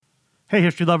Hey,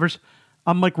 history lovers.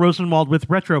 I'm Mike Rosenwald with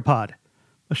Retropod,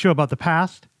 a show about the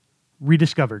past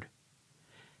rediscovered.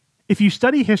 If you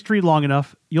study history long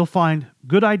enough, you'll find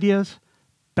good ideas,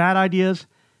 bad ideas,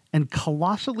 and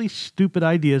colossally stupid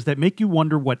ideas that make you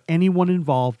wonder what anyone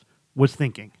involved was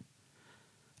thinking.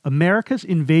 America's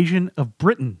invasion of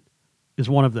Britain is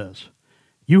one of those.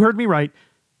 You heard me right.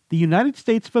 The United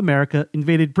States of America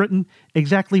invaded Britain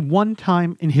exactly one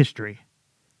time in history.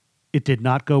 It did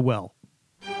not go well.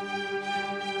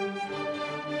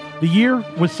 The year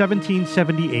was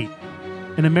 1778.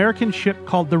 An American ship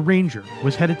called the Ranger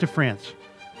was headed to France.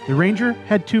 The Ranger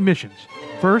had two missions.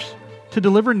 First, to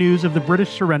deliver news of the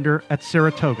British surrender at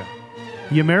Saratoga.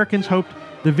 The Americans hoped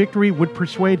the victory would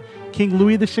persuade King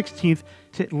Louis XVI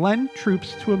to lend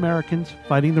troops to Americans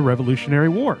fighting the Revolutionary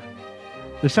War.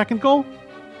 The second goal?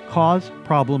 Cause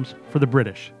problems for the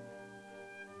British.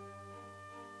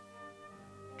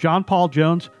 John Paul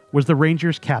Jones was the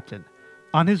Ranger's captain.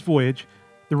 On his voyage,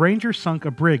 the Ranger sunk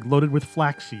a brig loaded with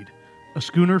flaxseed, a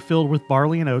schooner filled with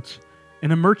barley and oats,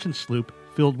 and a merchant sloop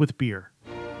filled with beer.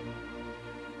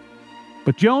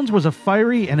 But Jones was a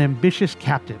fiery and ambitious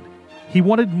captain. He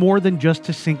wanted more than just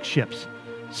to sink ships.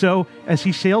 So, as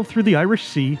he sailed through the Irish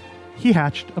Sea, he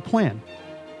hatched a plan.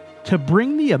 To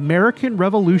bring the American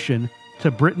Revolution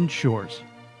to Britain's shores.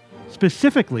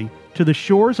 Specifically, to the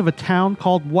shores of a town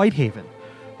called Whitehaven,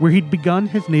 where he'd begun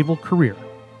his naval career.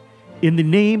 In the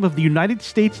name of the United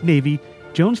States Navy,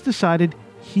 Jones decided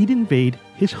he'd invade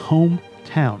his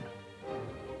hometown.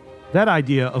 That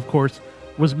idea, of course,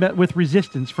 was met with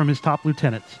resistance from his top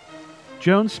lieutenants.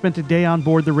 Jones spent a day on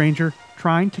board the Ranger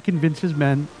trying to convince his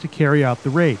men to carry out the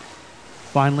raid.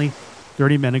 Finally,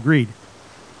 30 men agreed.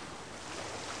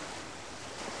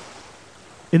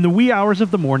 In the wee hours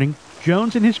of the morning,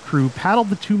 Jones and his crew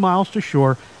paddled the 2 miles to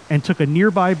shore and took a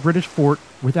nearby British fort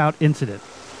without incident.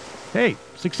 Hey,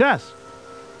 success!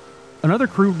 Another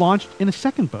crew launched in a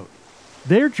second boat.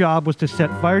 Their job was to set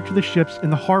fire to the ships in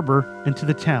the harbor and to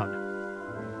the town.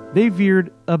 They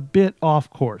veered a bit off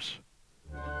course.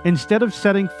 Instead of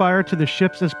setting fire to the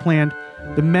ships as planned,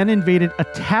 the men invaded a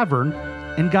tavern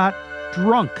and got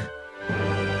drunk.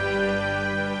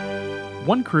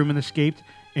 One crewman escaped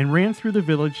and ran through the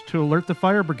village to alert the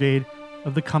fire brigade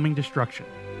of the coming destruction.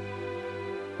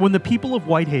 When the people of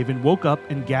Whitehaven woke up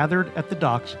and gathered at the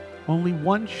docks, only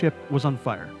one ship was on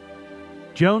fire.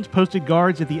 Jones posted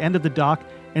guards at the end of the dock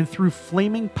and threw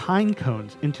flaming pine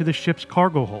cones into the ship's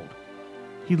cargo hold.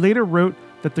 He later wrote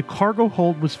that the cargo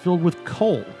hold was filled with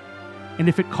coal, and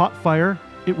if it caught fire,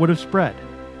 it would have spread.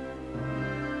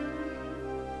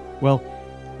 Well,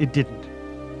 it didn't.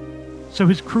 So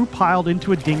his crew piled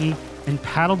into a dinghy and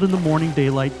paddled in the morning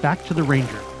daylight back to the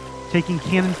Ranger, taking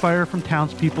cannon fire from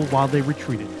townspeople while they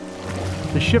retreated.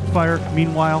 The ship fire,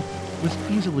 meanwhile, was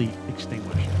easily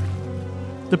extinguished.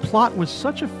 The plot was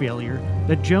such a failure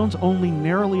that Jones only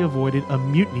narrowly avoided a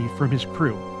mutiny from his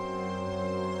crew.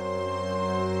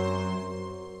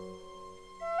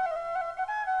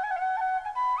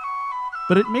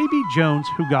 But it may be Jones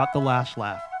who got the last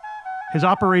laugh. His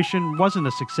operation wasn't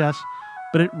a success,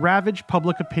 but it ravaged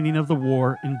public opinion of the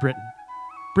war in Britain.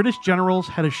 British generals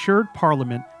had assured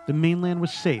Parliament the mainland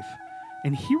was safe,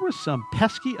 and here was some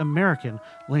pesky American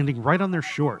landing right on their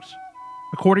shores.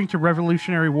 According to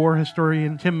Revolutionary War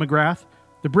historian Tim McGrath,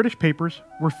 the British papers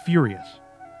were furious.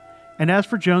 And as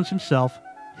for Jones himself,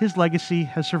 his legacy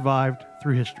has survived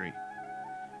through history.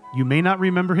 You may not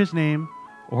remember his name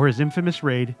or his infamous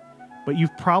raid, but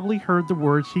you've probably heard the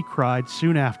words he cried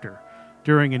soon after,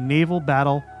 during a naval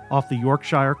battle off the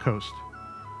Yorkshire coast.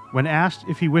 When asked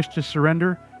if he wished to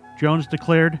surrender, Jones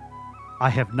declared, "I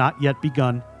have not yet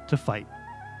begun to fight."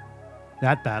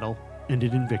 That battle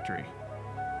ended in victory.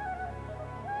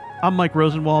 I'm Mike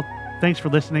Rosenwald. Thanks for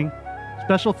listening.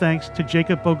 Special thanks to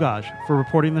Jacob Bogage for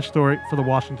reporting the story for the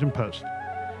Washington Post.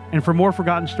 And for more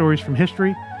forgotten stories from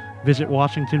history, visit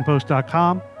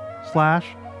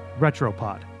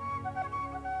WashingtonPost.com/Retropod.